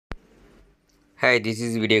Hi, this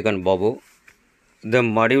is Vidyakan Babu. The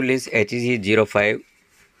module is HC-05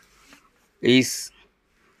 is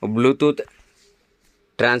a Bluetooth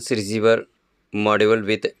transceiver module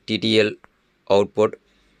with TTL output.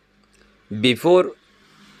 Before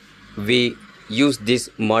we use this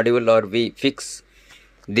module or we fix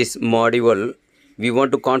this module, we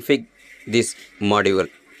want to configure this module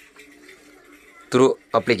through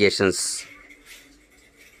applications.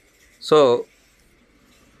 So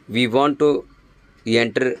we want to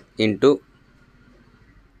enter into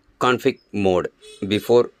config mode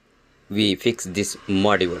before we fix this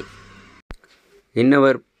module. In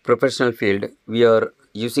our professional field, we are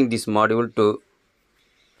using this module to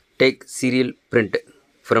take serial print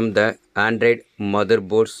from the Android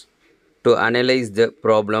motherboards to analyze the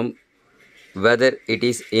problem whether it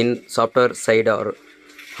is in software side or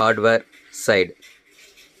hardware side.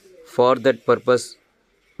 For that purpose,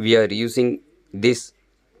 we are using this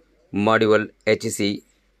module HC-05.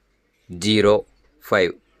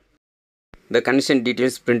 The connection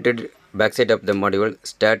details printed backside of the module: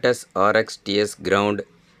 status, RX, TS, ground,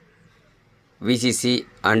 VCC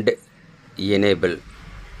and enable.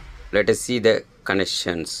 Let us see the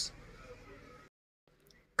connections.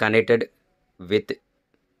 Connected with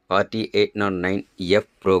RT809F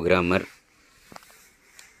programmer.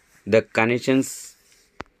 The connections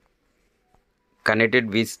connected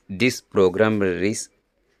with this programmer is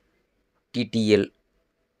TTL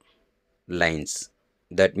lines.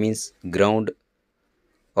 That means ground,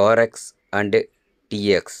 RX and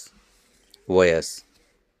TX wires.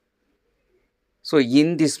 So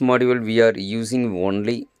in this module we are using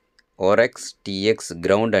only RX, TX,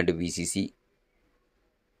 ground and VCC.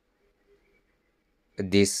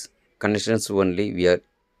 These connections only we are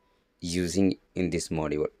using in this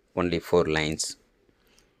module, only 4 lines.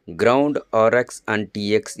 Ground, RX and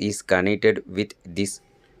TX is connected with this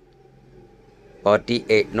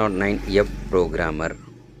RT809F programmer.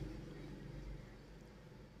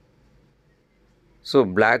 So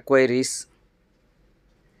black wire is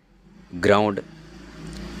ground,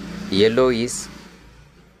 yellow is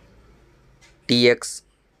TX,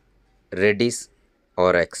 red is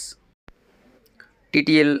RX.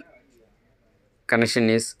 TTL connection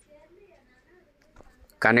is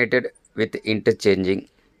connected with interchanging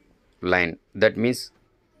line. That means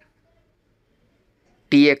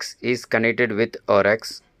TX is connected with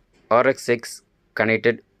RX, RX is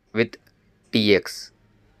connected with TX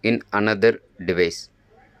in another device.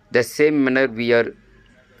 The same manner we are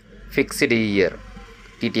fixed here.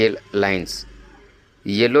 TTL lines.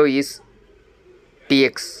 Yellow is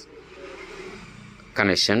TX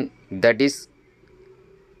connection, that is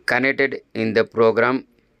connected in the program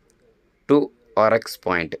to RX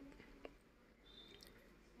point,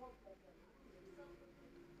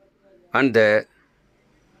 and the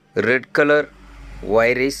red color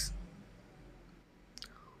wire is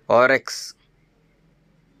RX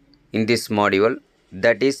in this module,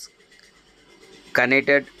 that is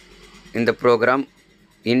connected in the program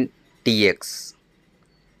in TX.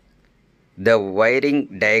 The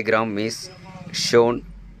wiring diagram is shown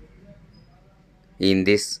in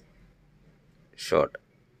this shot.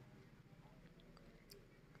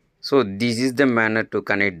 So this is the manner to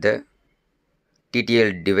connect the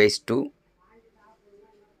TTL device to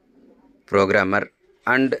programmer,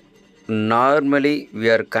 and normally we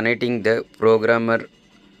are connecting the programmer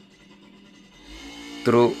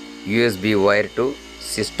through USB wire to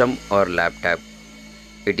system or laptop.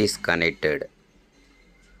 It is connected.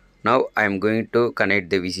 Now I am going to connect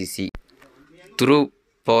the VCC through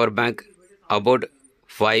power bank about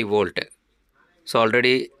 5 volt. So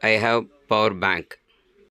already I have power bank.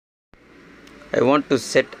 I want to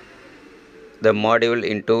set the module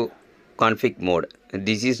into config mode.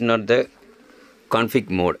 This is not the config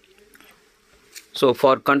mode. So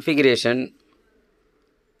for configuration,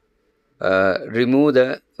 remove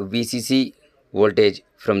the VCC voltage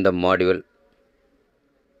from the module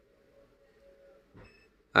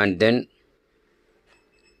and then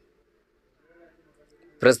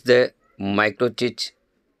press the microchip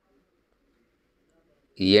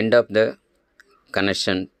end of the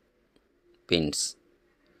connection pins.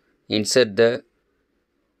 Insert the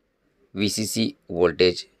VCC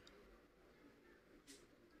voltage.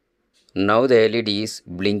 Now the LED is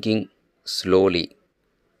blinking slowly.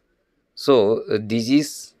 So this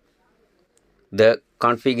is the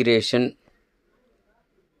configuration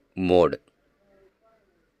mode.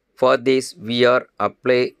 For this we are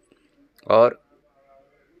apply or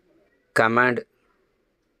command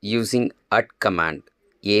using AT command.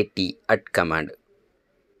 AT command.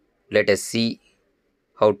 Let us see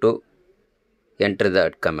how to enter the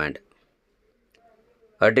AT command.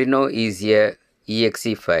 Arduino is a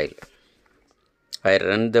exe file. I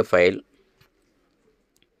run the file.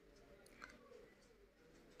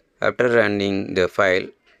 After running the file,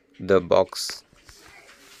 the box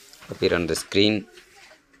appear on the screen.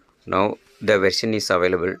 Now the version is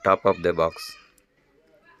available top of the box.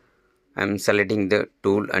 I am selecting the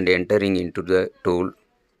tool and entering into the tool.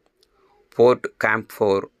 Port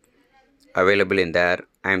CAMP4 available in there.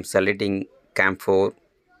 I am selecting CAMP4.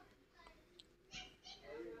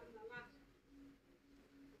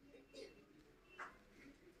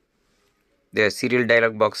 The serial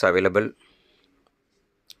dialog box available.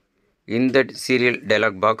 In that serial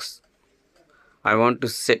dialog box, I want to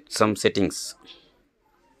set some settings.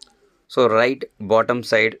 So right bottom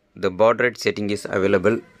side, the baud rate setting is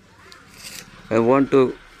available. I want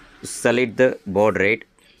to select the baud rate.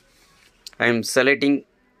 I am selecting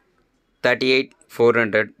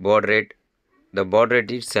 38400 baud rate. The baud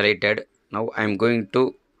rate is selected. Now I am going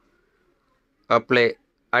to apply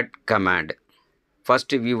add command.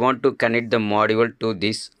 First we want to connect the module to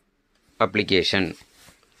this application.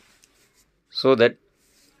 So that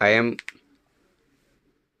I am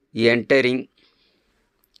entering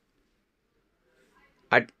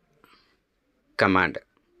add command.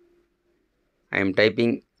 I am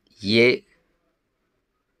typing A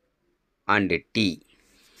and T.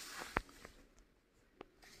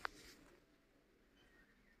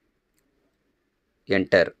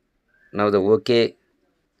 Enter. Now the OK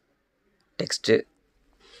text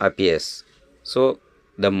appears. So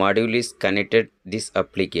the module is connected this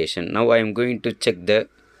application. Now I am going to check the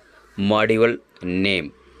module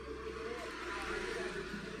name.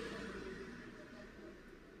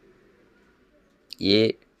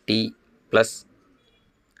 AT plus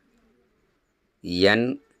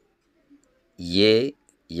NAME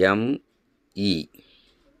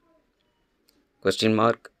question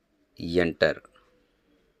mark enter.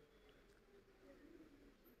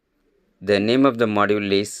 The name of the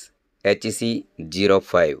module is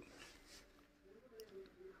HC-05.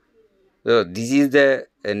 So this is the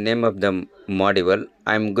name of the module.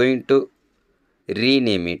 I am going to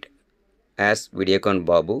rename it as Videocon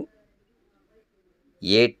Babu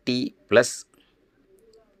AT plus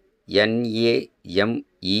NAME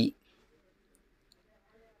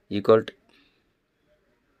equal to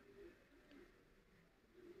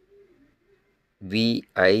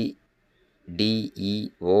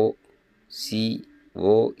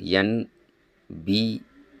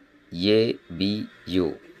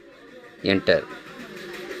VIDEOCONBABU. Enter.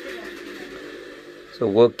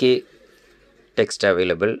 So OK text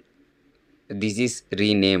available. This is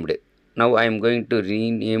renamed. Now I am going to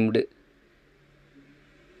renamed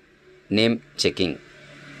name checking.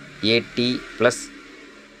 AT plus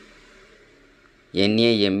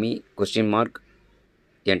NAME question mark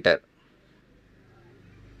enter.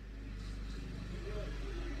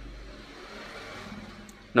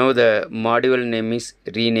 Now the module name is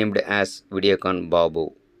renamed as Videocon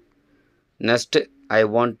Babu. Next I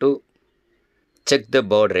want to check the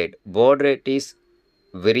baud rate. Baud rate is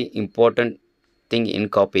very important thing in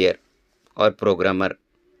copier or programmer.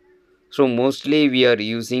 So mostly we are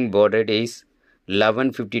using baud rate is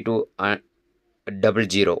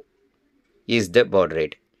 115200 is the baud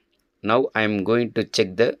rate. Now I am going to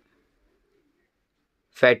check the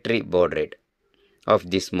factory baud rate of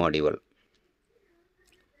this module.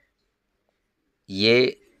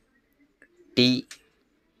 AT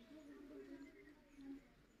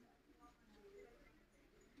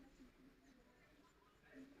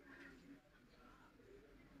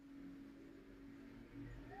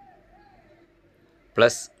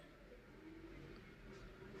plus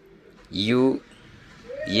UART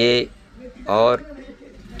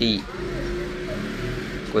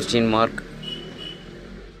question mark.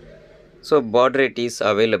 So baud rate is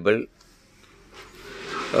available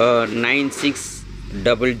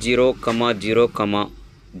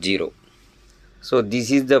 9600,0,0. So this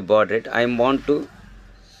is the baud rate. I want to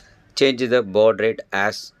change the baud rate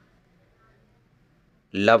as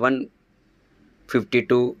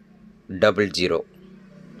 115200.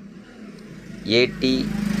 AT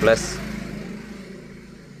plus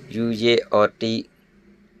UART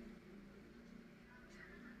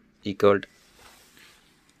equal to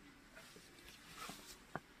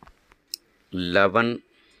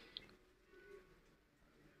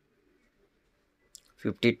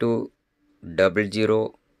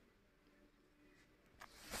 115200,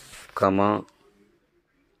 comma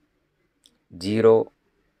 0,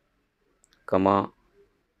 comma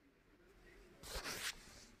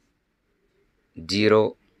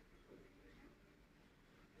 0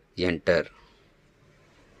 enter.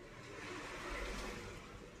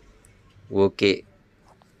 OK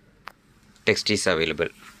text is available.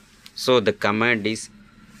 So the command is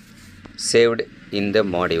saved in the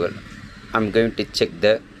module. I'm going to check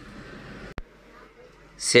the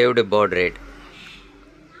saved baud rate.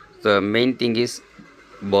 The main thing is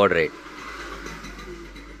baud rate.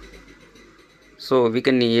 So we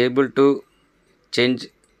can able to change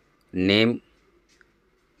name,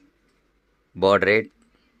 baud rate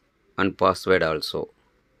and password also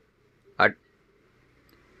at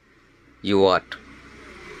UART.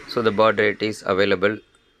 So the baud rate is available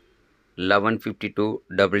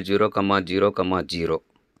 1152.00,0,0.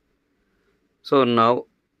 So now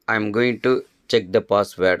I'm going to check the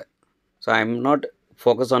password. So I'm not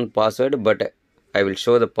focus on password, but I will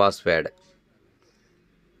show the password.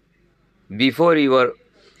 Before you are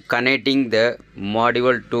connecting the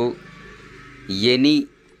module to any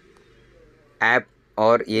app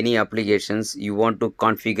or any applications, you want to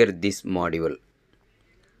configure this module.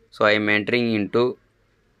 So I am entering into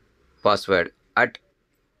password at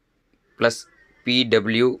plus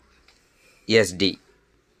PWSD.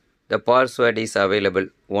 The password is available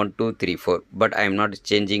 1234, but I am not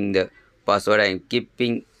changing the password. I am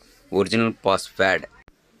keeping original password.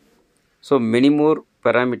 So many more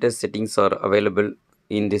parameter settings are available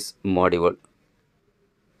in this module.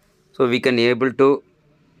 So we can able to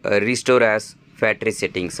restore as factory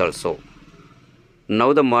settings also.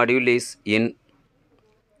 Now the module is in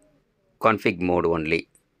config mode only.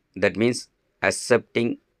 That means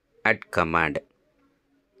accepting at command.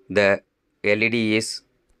 The LED is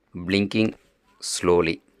blinking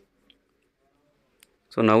slowly.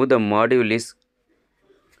 So now the module is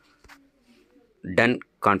done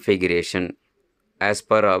configuration as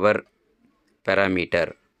per our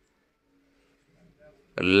parameter.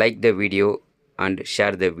 Like the video and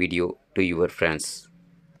share the video to your friends.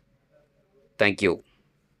 Thank you.